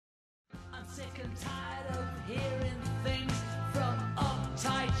and tired of hearing things from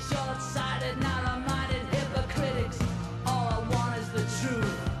uptight, short-sighted, narrow-minded hypocritics. All I want is the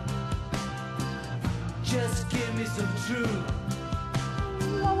truth. Just give me some truth.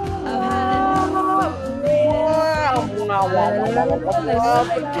 I've had enough of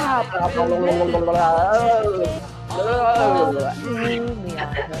reading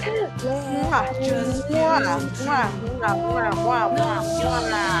just give me some truth. No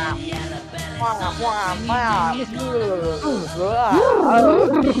short-legged, yellow-bellied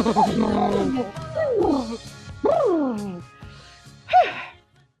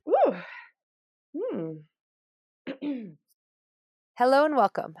Hello and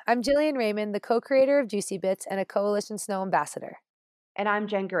welcome. I'm Jillian Raymond, the co-creator of Juicy Bits and a Coalition Snow ambassador. And I'm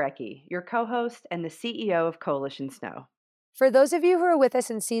Jen Gurecki, your co-host and the CEO of Coalition Snow. For those of you who are with us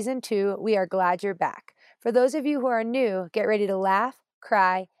in Season 2, we are glad you're back. For those of you who are new, get ready to laugh,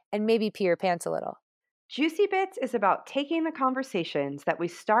 cry, and maybe pee your pants a little. Juicy Bits is about taking the conversations that we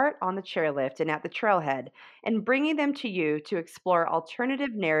start on the chairlift and at the trailhead and bringing them to you to explore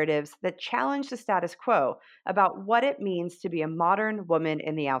alternative narratives that challenge the status quo about what it means to be a modern woman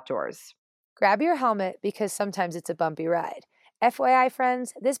in the outdoors. Grab your helmet because sometimes it's a bumpy ride. FYI,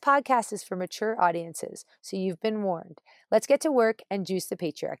 friends, this podcast is for mature audiences, so you've been warned. Let's get to work and juice the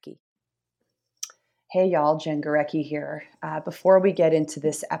patriarchy. Hey y'all, Jen Gurecki here. Before we get into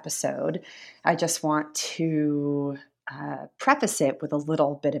this episode, I just want to preface it with a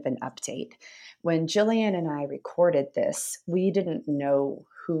little bit of an update. When Jillian and I recorded this, we didn't know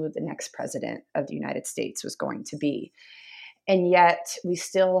who the next president of the United States was going to be. And yet we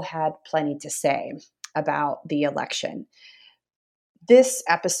still had plenty to say about the election. This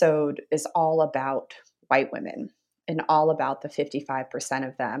episode is all about white women and all about the 55%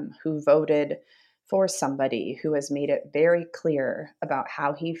 of them who voted for somebody who has made it very clear about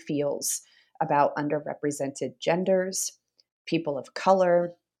how he feels about underrepresented genders, people of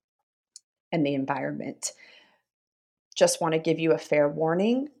color, and the environment. Just want to give you a fair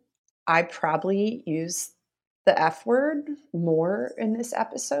warning. I probably use the F word more in this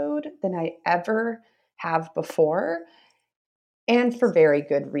episode than I ever have before, and for very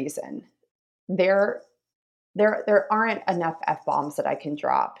good reason. There aren't enough F-bombs that I can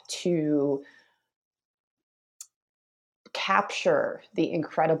drop to capture the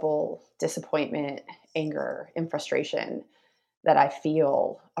incredible disappointment, anger, and frustration that I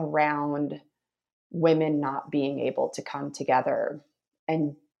feel around women not being able to come together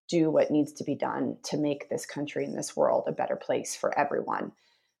and do what needs to be done to make this country and this world a better place for everyone.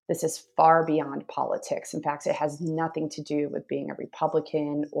 This is far beyond politics. In fact, it has nothing to do with being a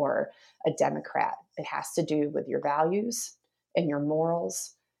Republican or a Democrat. It has to do with your values and your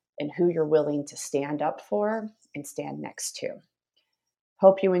morals and who you're willing to stand up for and stand next to.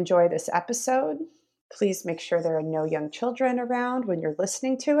 Hope you enjoy this episode. Please make sure there are no young children around when you're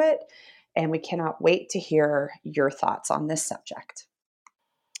listening to it, and we cannot wait to hear your thoughts on this subject.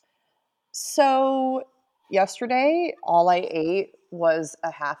 So yesterday, all I ate was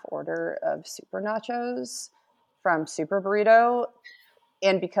a half order of Super Nachos from Super Burrito.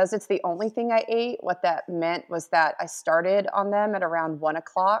 And because it's the only thing I ate, what that meant was that I started on them at around 1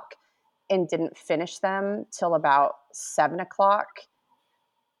 o'clock and didn't finish them till about 7 o'clock.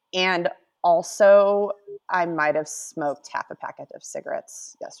 And also, I might have smoked half a packet of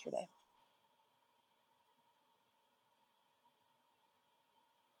cigarettes yesterday.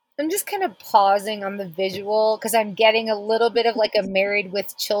 I'm just kind of pausing on the visual because I'm getting a little bit of like a Married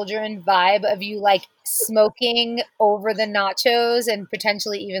with Children vibe of you like smoking over the nachos and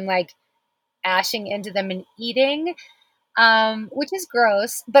potentially even like ashing into them and eating, which is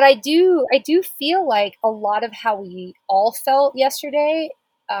gross. But I do feel like a lot of how we all felt yesterday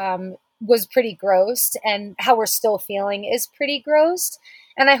was pretty gross, and how we're still feeling is pretty gross.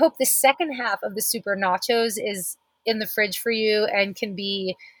 And I hope the second half of the Super Nachos is in the fridge for you and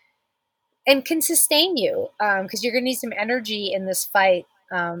can sustain you, because you're going to need some energy in this fight,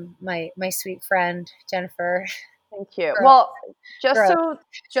 my sweet friend, Jennifer. Thank you. Well,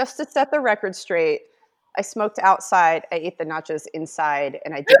 just to set the record straight, I smoked outside, I ate the nachos inside,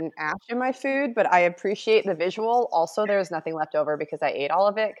 and I didn't ash in my food, but I appreciate the visual. Also, there's nothing left over because I ate all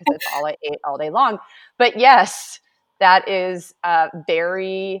of it because it's all I ate all day long. But yes, that is that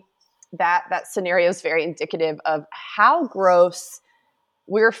scenario is very indicative of how gross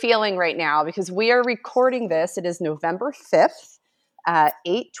we're feeling right now, because we are recording this. It is November 5th,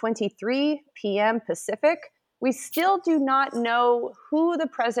 8:23 p.m. Pacific. We still do not know who the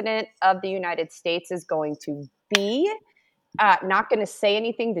president of the United States is going to be. Not going to say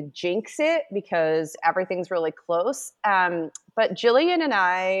anything to jinx it because everything's really close. But Jillian and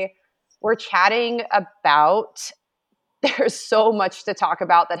I we're chatting about, there's so much to talk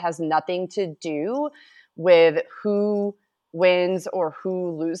about that has nothing to do with who wins or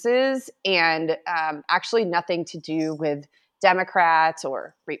who loses, and actually nothing to do with Democrats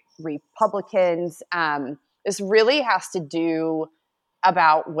or Republicans. This really has to do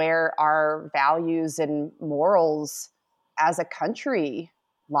about where our values and morals as a country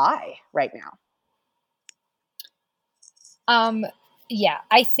lie right now. Yeah,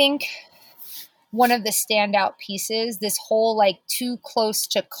 I think one of the standout pieces, this whole like too close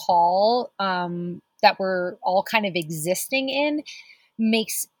to call that we're all kind of existing in,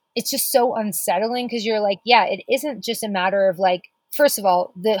 makes it's just so unsettling, because you're like, yeah, it isn't just a matter of like, first of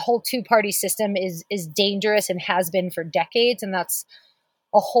all, the whole two-party system is dangerous and has been for decades, and that's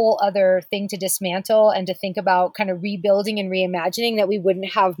a whole other thing to dismantle and to think about kind of rebuilding and reimagining that we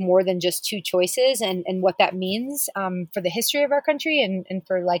wouldn't have more than just two choices, and what that means for the history of our country, and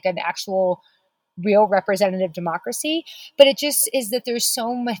for like an actual real representative democracy. But it just is that there's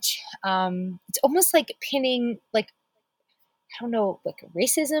so much, it's almost like pinning, like, I don't know, like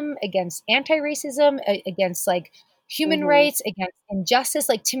racism against anti-racism, against like human rights, against injustice.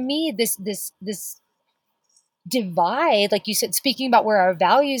 Like, to me, this divide, like you said, speaking about where our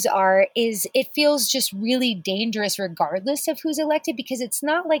values are, is it feels just really dangerous regardless of who's elected, because it's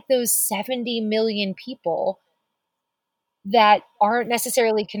not like those 70 million people that aren't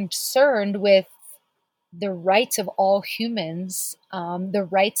necessarily concerned with the rights of all humans, the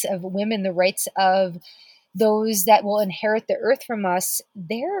rights of women, the rights of those that will inherit the earth from us.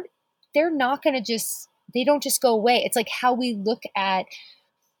 They're not going to just, they don't just go away. It's like how we look at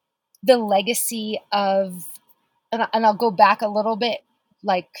the legacy of, and I'll go back a little bit,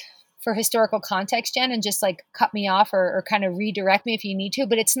 like for historical context, Jen, and just like cut me off or kind of redirect me if you need to.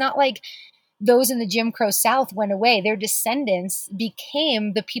 But it's not like those in the Jim Crow South went away. Their descendants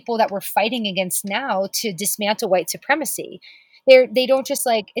became the people that we're fighting against now to dismantle white supremacy. They don't just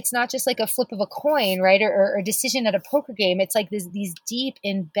like, it's not just like a flip of a coin, right? Or a decision at a poker game. It's like these deep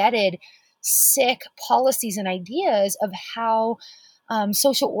embedded, sick policies and ideas of how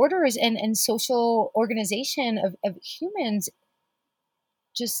social orders and social organization of humans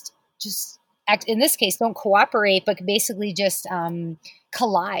just act, in this case, don't cooperate, but basically just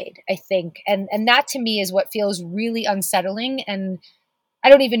collide, I think. And that to me is what feels really unsettling. And I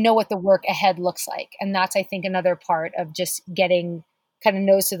don't even know what the work ahead looks like. And that's, I think, another part of just getting kind of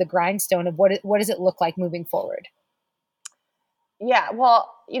nose to the grindstone of what does it look like moving forward? Yeah,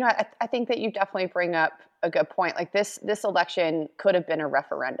 well, I think that you definitely bring up a good point. Like this election could have been a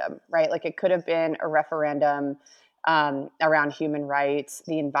referendum, right? Like it could have been a referendum around human rights,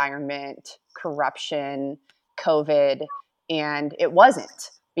 the environment, corruption, COVID, and it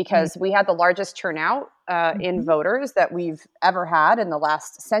wasn't, because we had the largest turnout in voters that we've ever had in the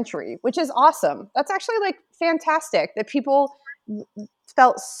last century, which is awesome. That's actually like fantastic that people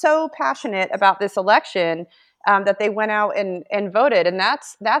felt so passionate about this election that they went out and voted, and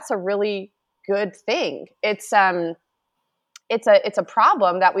that's a really good thing. It's a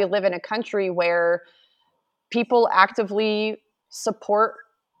problem that we live in a country where people actively support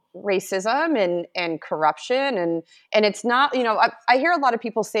racism and corruption, and it's not, I hear a lot of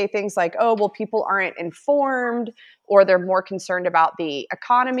people say things like, oh, well, people aren't informed, or they're more concerned about the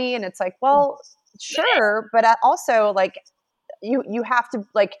economy, and it's like, well, sure, but also like you have to,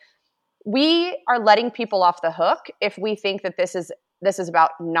 like, we are letting people off the hook if we think that this is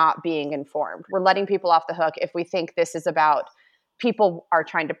about not being informed. We're letting people off the hook if we think this is about people are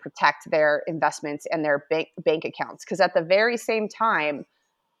trying to protect their investments and their bank accounts. Because at the very same time,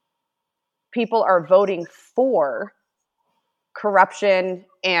 people are voting for corruption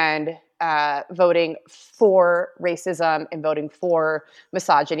and voting for racism and voting for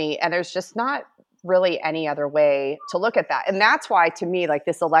misogyny. And there's just not really any other way to look at that. And that's why, to me, like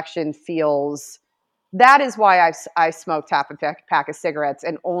this election feels, that is why I smoked half a pack of cigarettes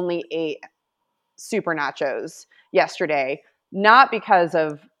and only ate super nachos yesterday. Not because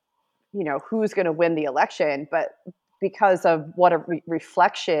of, who's going to win the election, but because of what a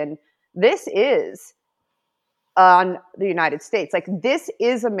reflection this is on the United States. Like, this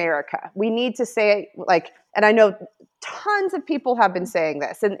is America. We need to say, like, and I know tons of people have been saying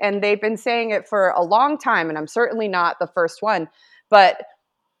this, and they've been saying it for a long time, and I'm certainly not the first one, but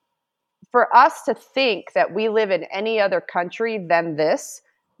for us to think that we live in any other country than this,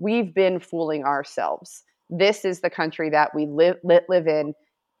 we've been fooling ourselves. This is the country that we live in,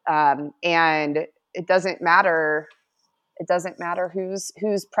 and it doesn't matter. It doesn't matter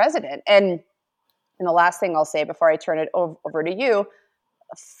who's president. And the last thing I'll say before I turn it over to you,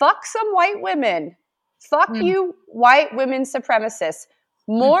 fuck some white women. Fuck you, white women supremacists.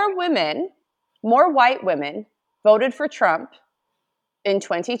 More white women voted for Trump in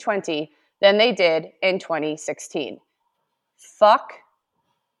 2020 than they did in 2016. Fuck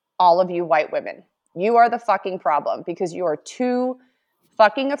all of you white women. You are the fucking problem because you are too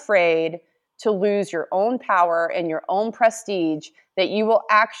fucking afraid to lose your own power and your own prestige that you will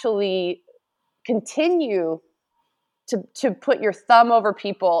actually continue to put your thumb over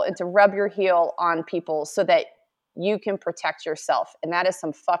people and to rub your heel on people so that you can protect yourself. And that is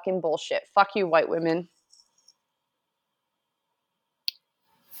some fucking bullshit. Fuck you, white women.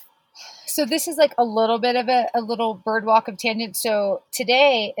 So this is like a little bit of a little bird walk of tangent. So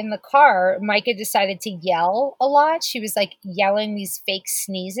today in the car, Micah decided to yell a lot. She was like yelling these fake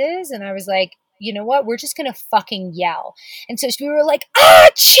sneezes. And I was like, you know what? We're just going to fucking yell. And so we were like,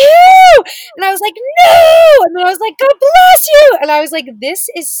 achoo! And I was like, no! And then I was like, God bless you! And I was like, this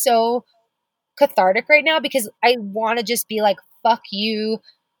is so cathartic right now because I want to just be like, fuck you,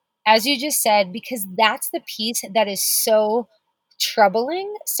 as you just said, because that's the piece that is so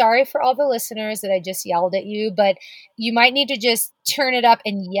troubling. Sorry for all the listeners that I just yelled at you, but you might need to just turn it up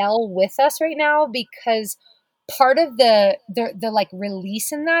and yell with us right now because part of the like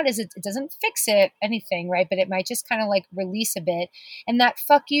release in that is it doesn't fix anything, right? But it might just kind of like release a bit. And that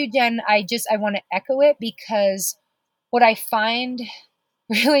fuck you, Jen, I want to echo it because what I find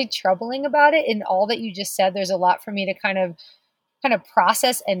really troubling about it in all that you just said, there's a lot for me to kind of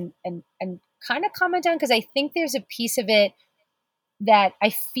process and kind of comment on because I think there's a piece of it that I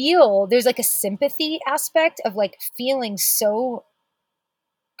feel there's like a sympathy aspect of like feeling so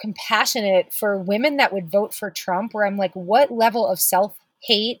compassionate for women that would vote for Trump, where I'm like, what level of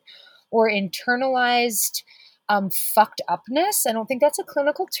self-hate or internalized fucked upness? I don't think that's a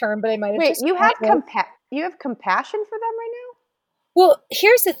clinical term, but I might have just you have you have compassion for them right now? Well,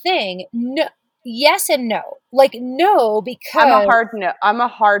 here's the thing. No, yes and no. Like no, because I'm a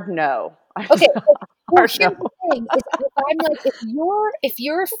hard no. Okay. Well, here's the thing: is if I'm like, if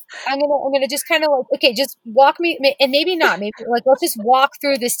you're, I'm gonna just kind of like, okay, just walk me, and maybe not, maybe like let's just walk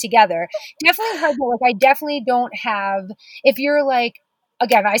through this together. Definitely hard, but like I definitely don't have. If you're like,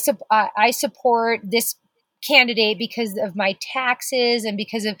 again, I support this candidate because of my taxes and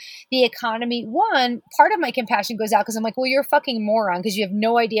because of the economy. One part of my compassion goes out because I'm like, well, you're a fucking moron because you have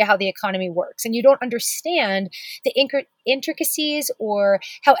no idea how the economy works and you don't understand the intricacies or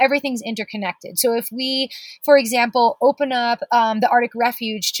how everything's interconnected. So if we, for example, open up the Arctic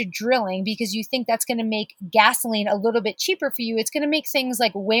Refuge to drilling because you think that's going to make gasoline a little bit cheaper for you, it's going to make things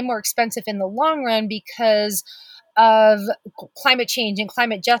like way more expensive in the long run because of climate change and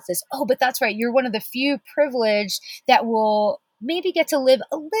climate justice. Oh, but that's right. You're one of the few privileged that will maybe get to live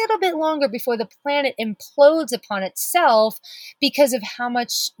a little bit longer before the planet implodes upon itself because of how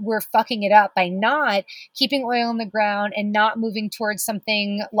much we're fucking it up by not keeping oil in the ground and not moving towards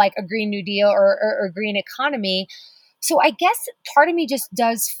something like a Green New Deal or green economy. So I guess part of me just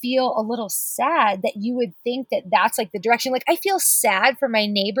does feel a little sad that you would think that that's like the direction. Like I feel sad for my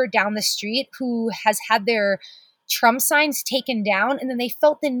neighbor down the street who has had their Trump signs taken down, and then they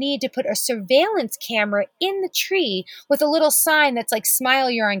felt the need to put a surveillance camera in the tree with a little sign that's like, smile,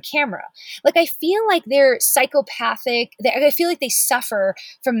 you're on camera. Like, I feel like they're psychopathic. I feel like they suffer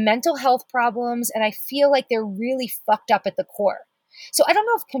from mental health problems, and I feel like they're really fucked up at the core. So I don't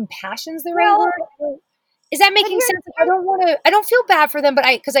know if compassion's the right word. Is that making sense? I don't feel bad for them, but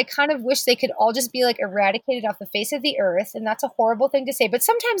because I kind of wish they could all just be like eradicated off the face of the earth. And that's a horrible thing to say, but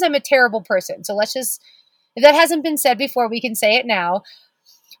sometimes I'm a terrible person. So let's just, if that hasn't been said before, we can say it now.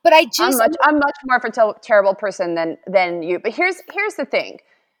 But I'm much more of a terrible person than you. But here's the thing.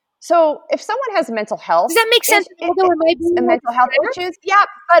 So if someone has mental health, does that make sense? Mental health issues, yeah.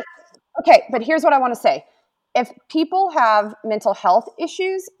 But okay, but here's what I want to say. If people have mental health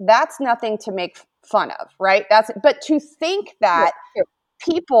issues, that's nothing to make fun of, right? But to think that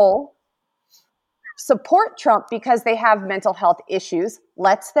people support Trump because they have mental health issues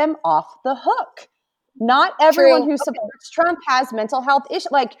lets them off the hook. Not everyone who supports Trump has mental health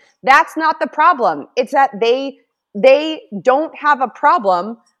issues. Like, that's not the problem. It's that they don't have a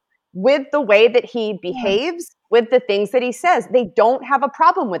problem with the way that he behaves, with the things that he says. They don't have a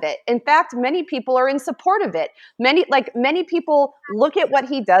problem with it. In fact, many people are in support of it. Many people look at what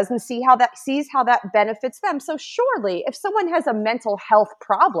he does and sees how that benefits them. So surely, if someone has a mental health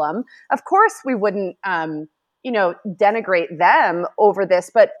problem, of course we wouldn't denigrate them over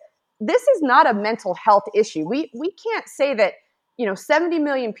this, but this is not a mental health issue. We can't say that 70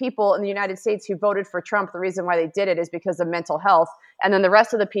 million people in the United States who voted for Trump, the reason why they did it is because of mental health, and then the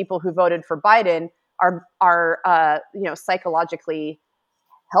rest of the people who voted for Biden are psychologically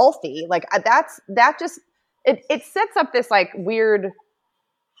healthy. Like it sets up this like weird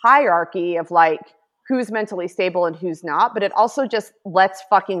hierarchy of like who's mentally stable and who's not, but it also just lets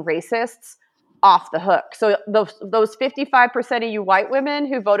fucking racists off the hook. So those 55% of you white women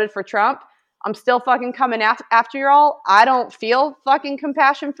who voted for Trump, I'm still fucking coming after you all. I don't feel fucking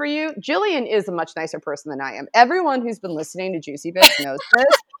compassion for you. Jillian is a much nicer person than I am. Everyone who's been listening to Juicy Bits knows this,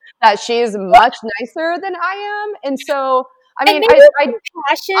 that she is much nicer than I am. And so, I mean,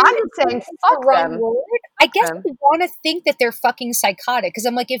 compassion. I'm saying fuck them. Word. I guess them. I want to think that they're fucking psychotic because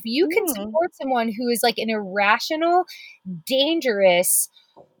I'm like, if you can support someone who is like an irrational, dangerous,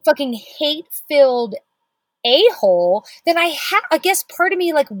 fucking hate-filled a-hole, then I guess part of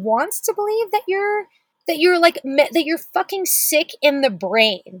me like wants to believe that you're fucking sick in the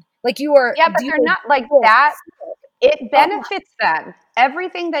brain. Like you are. Yeah, but they're not like that. It benefits them.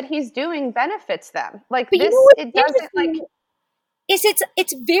 Everything that he's doing benefits them. Like, but this, it doesn't like.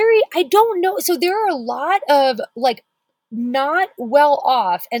 It's very, I don't know. So there are a lot of like not well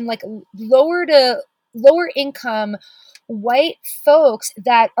off and like lower income white folks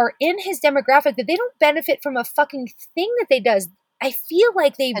that are in his demographic that they don't benefit from a fucking thing that they does. I feel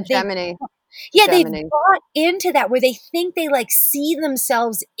like they've bought into that where they think they like see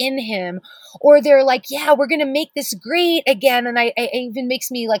themselves in him, or they're like, yeah, we're gonna make this great again. And it even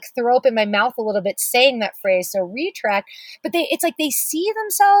makes me like throw up in my mouth a little bit saying that phrase. So retract, but it's like they see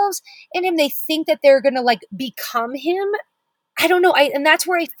themselves in him. They think that they're gonna like become him. I don't know. And that's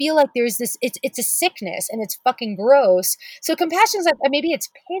where I feel like there's this, it's a sickness and it's fucking gross. So compassion is like, maybe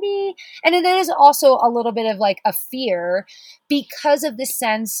it's pity. And it is also a little bit of like a fear because of the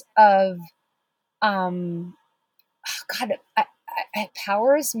sense of,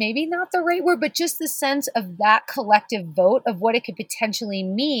 power is maybe not the right word, but just the sense of that collective vote of what it could potentially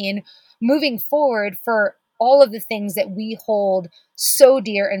mean moving forward for all of the things that we hold so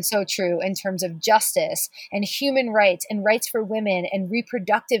dear and so true in terms of justice and human rights and rights for women and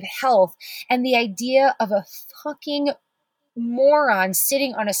reproductive health, and the idea of a fucking moron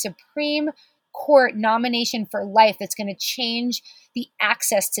sitting on a Supreme Court nomination for life that's going to change the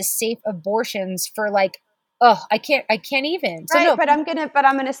access to safe abortions for like, I can't even. So right, no, but I'm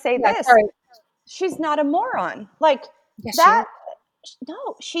gonna say this. Sorry. She's not a moron. Like yes, that. No,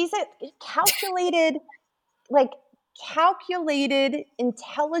 she's a calculated,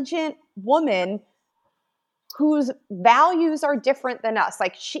 intelligent woman whose values are different than us.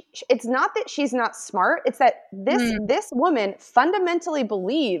 Like it's not that she's not smart. It's that this woman fundamentally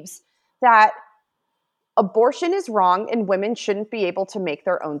believes that abortion is wrong and women shouldn't be able to make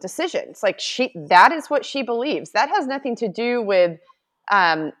their own decisions. Like that is what she believes. That has nothing to do with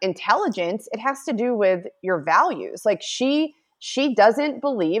intelligence. It has to do with your values. Like she doesn't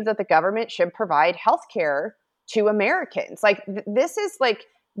believe that the government should provide health care to Americans. Like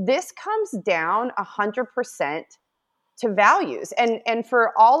this comes down 100% to values. And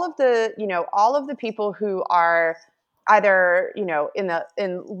for all of the people who are either,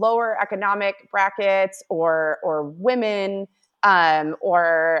 in lower economic brackets or women,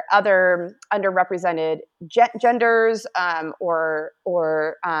 or other underrepresented genders, or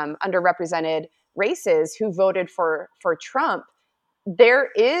underrepresented races who voted for Trump,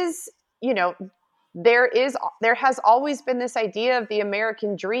 there has always been this idea of the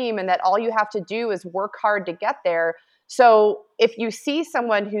American dream and that all you have to do is work hard to get there. So if you see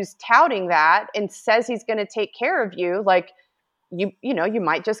someone who's touting that and says he's going to take care of you, like you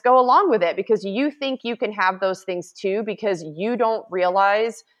might just go along with it because you think you can have those things too, because you don't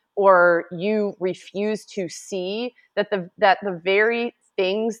realize or you refuse to see that the very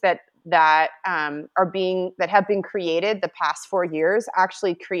things that have been created the past 4 years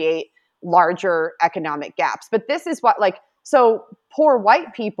actually create larger economic gaps. But this is what, so poor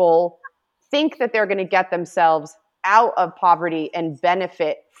white people think that they're going to get themselves out of poverty and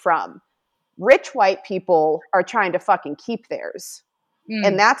benefit from. Rich white people are trying to fucking keep theirs.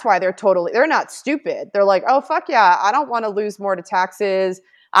 And that's why they're not stupid. They're like, oh, fuck yeah, I don't want to lose more to taxes.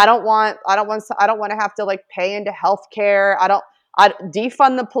 I don't want to have to pay into healthcare. I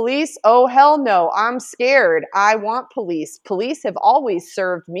defund the police. Oh, hell no. I'm scared. I want police. Police have always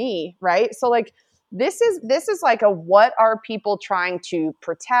served me. Right. So this is like what are people trying to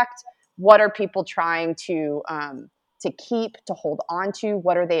protect? What are people trying to keep, to hold on to?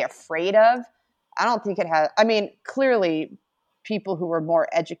 What are they afraid of? I don't think it has. I mean, clearly people who are more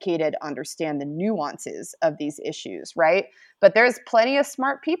educated understand the nuances of these issues. Right. But there's plenty of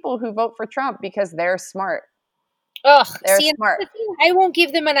smart people who vote for Trump because they're smart. Ugh, they're smart. I won't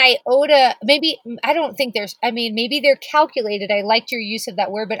give them an iota. Maybe, I don't think maybe they're calculated. I liked your use of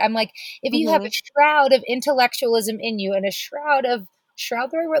that word, but I'm like, if you have a shroud of intellectualism in you and a shroud the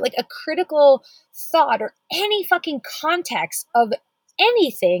right word, like a critical thought or any fucking context of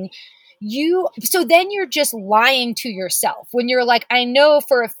anything, so then you're just lying to yourself when you're like, I know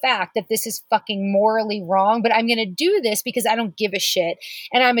for a fact that this is fucking morally wrong, but I'm going to do this because I don't give a shit.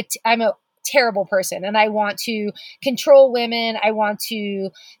 And I'm a terrible person and I want to control women. I want to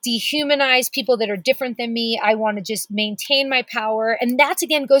dehumanize people that are different than me. I want to just maintain my power. And that's,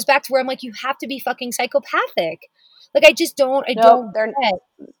 again, goes back to where I'm like, you have to be fucking psychopathic. Like, I just don't,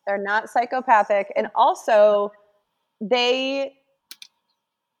 they're not psychopathic. And also they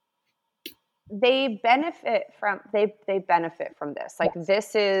benefit from this. Like, yes.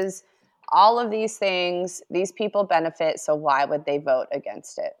 This is all of these things, these people benefit. So why would they vote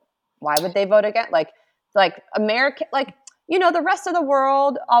against it? Why would they vote against, like American, like, you know, the rest of the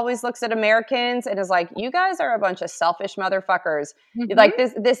world always looks at Americans and is like, you guys are a bunch of selfish motherfuckers. Mm-hmm. Like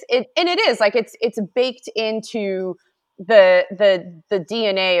and it is like, it's baked into the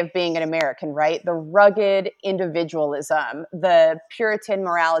DNA of being an American, right? The rugged individualism, the Puritan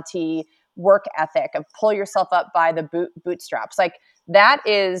morality, work ethic of pull yourself up by the bootstraps. Like, that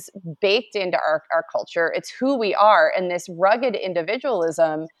is baked into our culture. It's who we are. And this rugged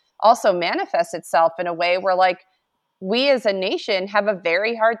individualism also manifests itself in a way where, like, we as a nation have a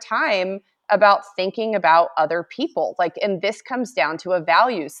very hard time about thinking about other people. Like, and this comes down to a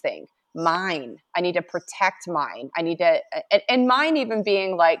values thing. Mine. I need to protect mine. I need to, and mine even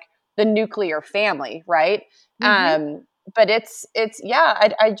being like the nuclear family, right? Mm-hmm. But it's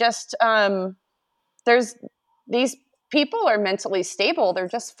I just, there's, these people are mentally stable. They're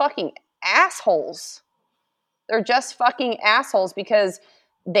just fucking assholes. They're just fucking assholes because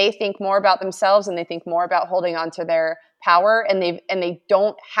they think more about themselves and they think more about holding on to their power, and they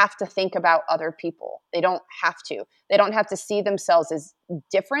don't have to think about other people. They don't have to. They don't have to see themselves as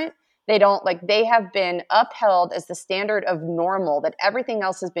different. They have been upheld as the standard of normal that everything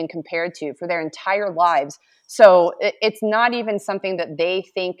else has been compared to for their entire lives. So it's not even something that they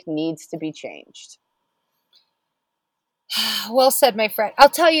think needs to be changed. Well said, my friend. I'll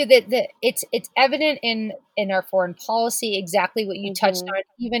tell you that it's evident in our foreign policy, exactly what you touched on,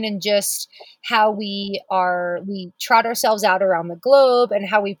 even in just how we trot ourselves out around the globe and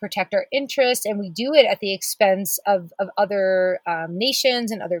how we protect our interests, and we do it at the expense of other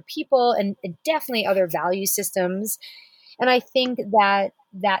nations and other people and definitely other value systems. And I think that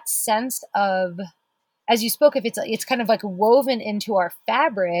sense of, as you spoke of, it's kind of like woven into our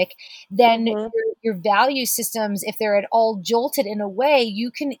fabric, then your value systems, if they're at all jolted in a way,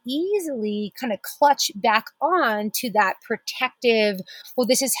 you can easily kind of clutch back on to that protective, well,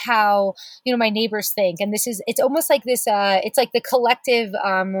 this is how, you know, my neighbors think. And it's almost like this, it's like the collective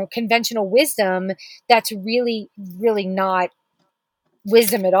conventional wisdom that's really, really not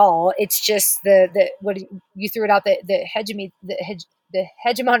wisdom at all. It's just what you threw it out, the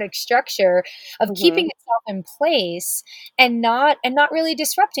hegemonic structure of keeping itself in place and not really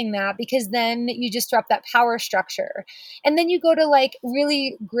disrupting that, because then you disrupt that power structure. And then you go to like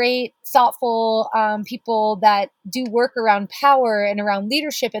really great, thoughtful people that do work around power and around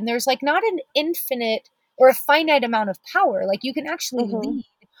leadership. And there's like not an infinite or a finite amount of power. Like, you can actually lead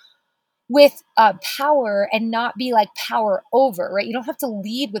with power and not be like power over, right? You don't have to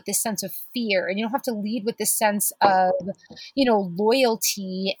lead with this sense of fear, and you don't have to lead with this sense of, you know,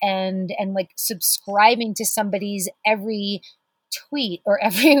 loyalty and like subscribing to somebody's every tweet or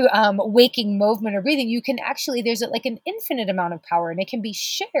every waking movement or breathing. You can actually, there's like an infinite amount of power, and it can be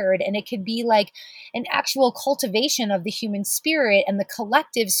shared, and it could be like an actual cultivation of the human spirit and the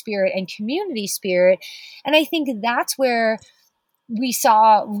collective spirit and community spirit. And I think that's where we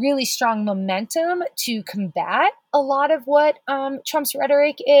saw really strong momentum to combat a lot of what Trump's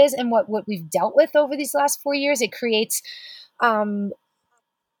rhetoric is and what we've dealt with over these last 4 years. It creates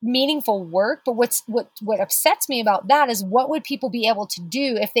meaningful work. But what upsets me about that is, what would people be able to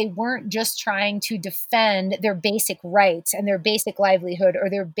do if they weren't just trying to defend their basic rights and their basic livelihood or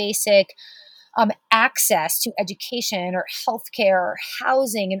their basic access to education or healthcare or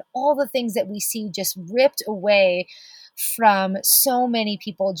housing and all the things that we see just ripped away from so many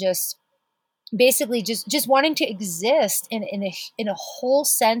people, just basically just wanting to exist in a whole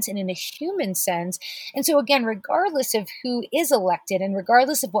sense and in a human sense. And so again, regardless of who is elected and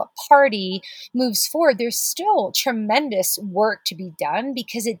regardless of what party moves forward, there's still tremendous work to be done,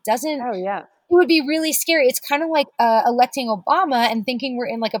 because it doesn't, it would be really scary. It's kind of like electing Obama and thinking we're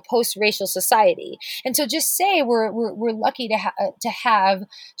in like a post-racial society. And so just say we're lucky to have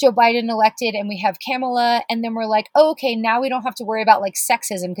Joe Biden elected, and we have Kamala, and then we're like, oh, okay, now we don't have to worry about like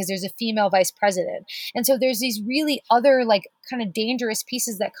sexism because there's a female vice president. And so there's these really other like kind of dangerous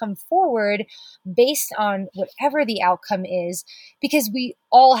pieces that come forward based on whatever the outcome is, because we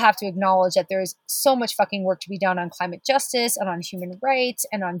all have to acknowledge that there's so much fucking work to be done on climate justice and on human rights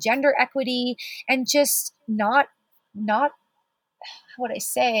and on gender equity, and just not how would I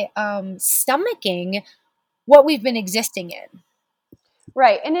say, stomaching what we've been existing in.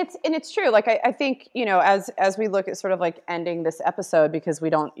 Right. And it's true. Like, I think, you know, as we look at sort of like ending this episode, because we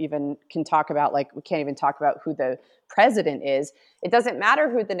can't even talk about who the president is. It doesn't matter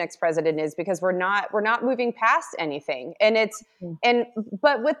who the next president is, because we're not moving past anything. And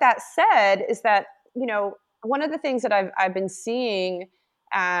but with that said, is that, you know, one of the things that I've been seeing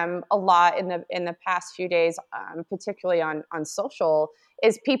a lot in the past few days, particularly on social,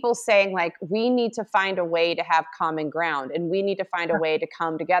 is people saying, like, we need to find a way to have common ground, and we need to find a way to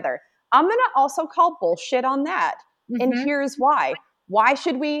come together. I'm going to also call bullshit on that. Mm-hmm. And here's why. Why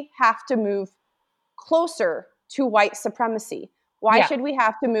should we have to move closer to white supremacy? Why should we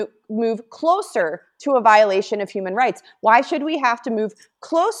have to move closer to a violation of human rights? Why should we have to move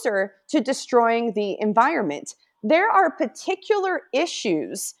closer to destroying the environment? There are particular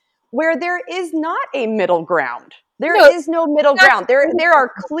issues where there is not a middle ground. There is no middle ground. There are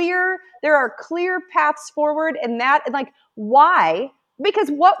clear paths forward, and why? Because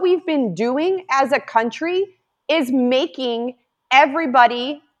what we've been doing as a country is making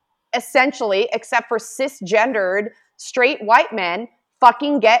everybody, essentially, except for cisgendered straight white men,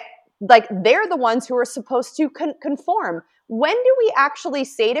 fucking get, like, they're the ones who are supposed to conform. When do we actually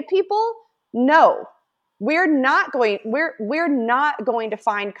say to people, no, we're not going to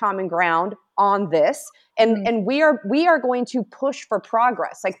find common ground on this, and we are going to push for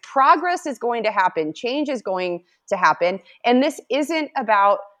progress. Like, progress is going to happen, change is going to happen, and this isn't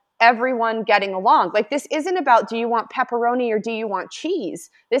about everyone getting along. Like, this isn't about, do you want pepperoni or do you want cheese?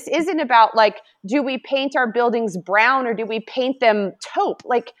 This isn't about, like, do we paint our buildings brown or do we paint them taupe?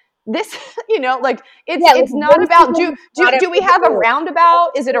 Like, this, you know, like, it's not about, do we have a roundabout?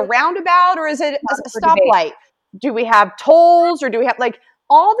 Is it a roundabout or is it a stoplight? Do we have tolls or do we have, like,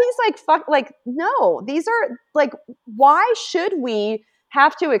 all these, no, these are, like, why should we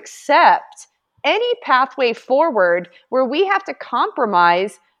have to accept any pathway forward where we have to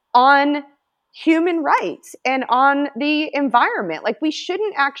compromise on human rights and on the environment? Like, we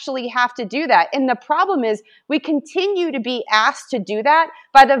shouldn't actually have to do that. And the problem is we continue to be asked to do that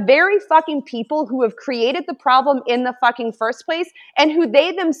by the very fucking people who have created the problem in the fucking first place, and who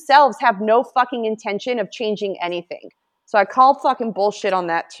they themselves have no fucking intention of changing anything. So I call fucking bullshit on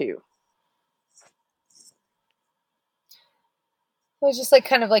that too. It was just like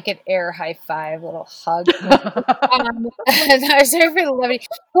kind of like an air high five, little hug. I'm sorry for the levity.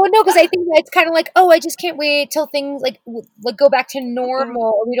 Well, no, because I think it's kind of like, oh, I just can't wait till things like go back to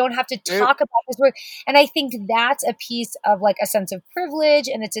normal. Or we don't have to talk about this word. And I think that's a piece of, like, a sense of privilege,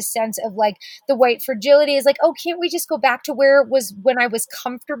 and it's a sense of, like, the white fragility is like, oh, can't we just go back to where it was when I was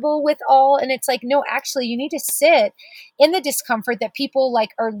comfortable with all? And it's like, no, actually, you need to sit in the discomfort that people,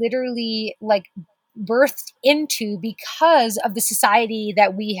 like, are literally, like, birthed into because of the society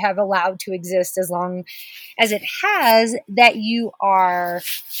that we have allowed to exist as long as it has, that you are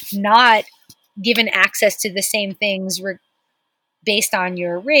not given access to the same things based on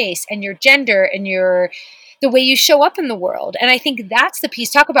your race and your gender and the way you show up in the world. And I think that's the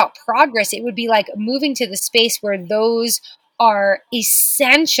piece. Talk about progress. It would be like moving to the space where those are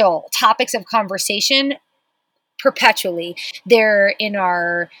essential topics of conversation perpetually. They're in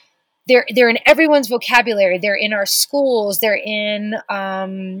everyone's vocabulary. They're in our schools. They're in,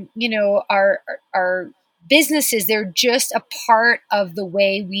 our businesses. They're just a part of the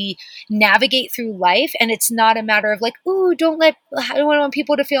way we navigate through life. And it's not a matter of, like, ooh, I don't want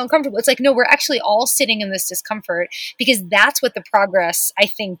people to feel uncomfortable. It's like, no, we're actually all sitting in this discomfort, because that's what the progress, I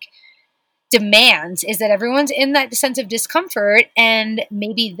think, demands, is that everyone's in that sense of discomfort, and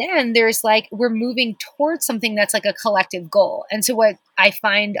maybe then there's, like, we're moving towards something that's like a collective goal. And so what I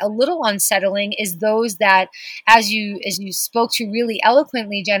find a little unsettling is those that, as you spoke to really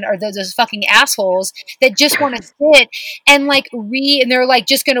eloquently, Jen, are those fucking assholes that just want to sit and, like, and they're, like,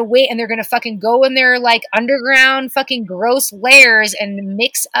 just gonna wait, and they're gonna fucking go in their, like, underground fucking gross layers and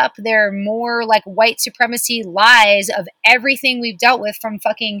mix up their more, like, white supremacy lies of everything we've dealt with from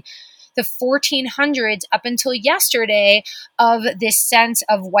fucking the 1400s up until yesterday, of this sense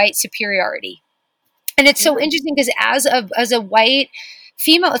of white superiority. And it's so interesting because as a white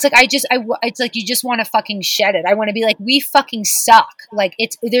female, it's like, it's like you just want to fucking shed it. I want to be like, we fucking suck. Like,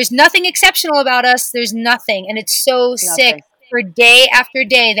 there's nothing exceptional about us. There's nothing. And it's so sick for day after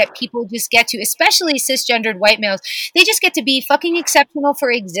day that people just get to, especially cisgendered white males, they just get to be fucking exceptional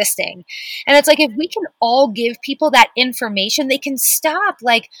for existing. And it's like, if we can all give people that information, they can stop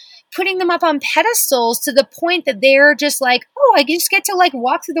like putting them up on pedestals to the point that they're just like, oh, I just get to like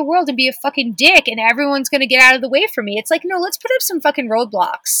walk through the world and be a fucking dick and everyone's going to get out of the way for me. It's like, no, let's put up some fucking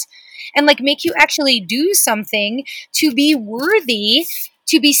roadblocks and like make you actually do something to be worthy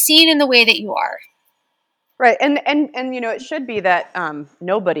to be seen in the way that you are. Right. And you know, it should be that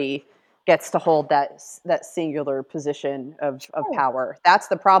nobody gets to hold that singular position of power. That's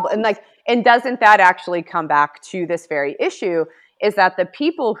the problem. And like, and doesn't that actually come back to this very issue, is that the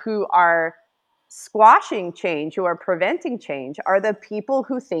people who are squashing change, who are preventing change, are the people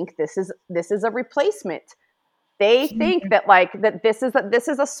who think this is a replacement. They think that like that this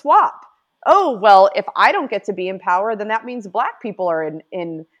is a swap. Oh, well, if I don't get to be in power, then that means Black people are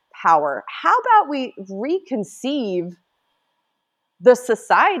in power. How about we reconceive the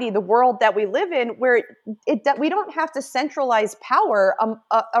society, the world that we live in, where we don't have to centralize power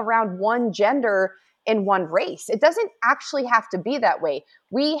around one gender and one race. It doesn't actually have to be that way.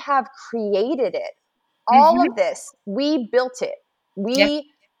 We have created it. All of this, we built it.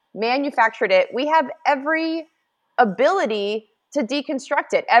 We manufactured it. We have every ability to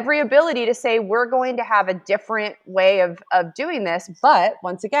deconstruct it, every ability to say we're going to have a different way of doing this. But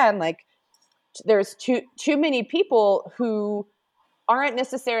once again, like there's too many people who aren't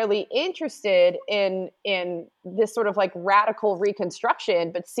necessarily interested in this sort of like radical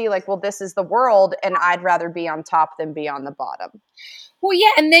reconstruction, but see like, well, this is the world and I'd rather be on top than be on the bottom. Well,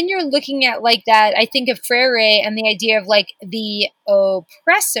 yeah. And then you're looking at like that, I think of Freire and the idea of like the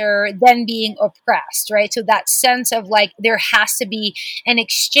oppressor then being oppressed, right? So that sense of like, there has to be an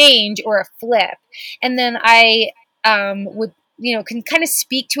exchange or a flip. And then I would, you know, can kind of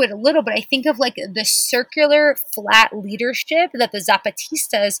speak to it a little, but I think of like the circular flat leadership that the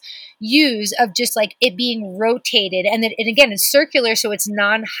Zapatistas use, of just like it being rotated. And then, and again, it's circular, so it's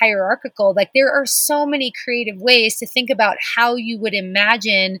non-hierarchical. Like there are so many creative ways to think about how you would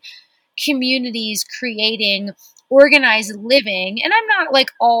imagine communities creating organized living. And I'm not like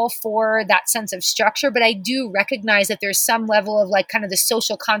all for that sense of structure, but I do recognize that there's some level of like kind of the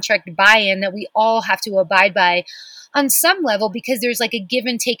social contract buy-in that we all have to abide by on some level, because there's like a give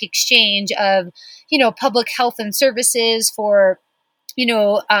and take exchange of, you know, public health and services for, you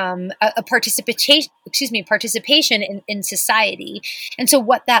know, a participation in society. And so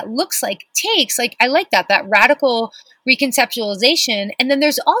what that looks like takes, like, I like that radical reconceptualization. And then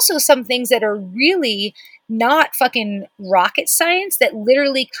there's also some things that are really not fucking rocket science that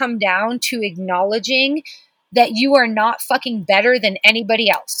literally come down to acknowledging that you are not fucking better than anybody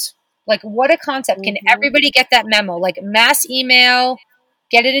else. Like, what a concept. Can everybody get that memo? Like, mass email,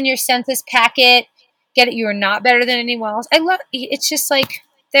 get it in your census packet, get it. You are not better than anyone else. It's just like,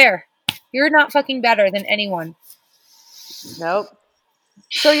 there. You're not fucking better than anyone. Nope.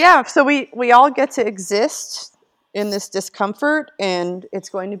 So, yeah. So we all get to exist in this discomfort, and it's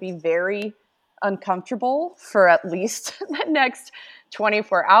going to be very uncomfortable for at least the next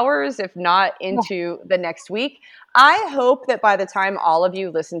 24 hours, if not into the next week. I hope that by the time all of you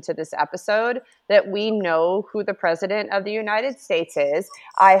listen to this episode, that we know who the president of the United States is.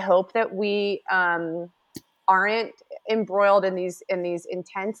 I hope that we aren't embroiled in these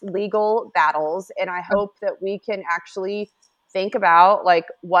intense legal battles. And I hope that we can actually think about like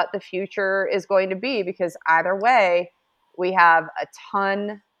what the future is going to be, because either way, we have a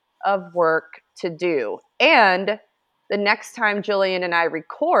ton of work to do. And the next time Jillian and I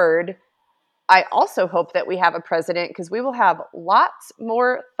record, I also hope that we have a president, because we will have lots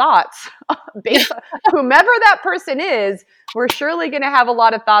more thoughts based on whomever that person is. We're surely going to have a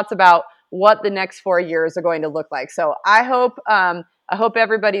lot of thoughts about what the next 4 years are going to look like. So I hope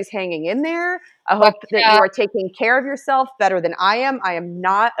everybody's hanging in there. I hope that you are taking care of yourself better than I am. I am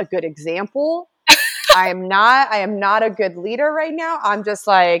not a good example. I am not a good leader right now. I'm just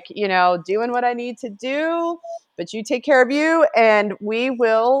like, you know, doing what I need to do, but you take care of you, and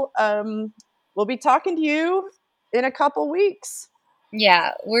we'll be talking to you in a couple weeks.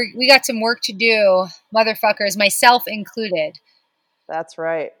 Yeah, we got some work to do, motherfuckers, myself included. That's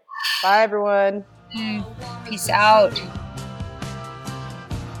right. Bye, everyone. Peace out.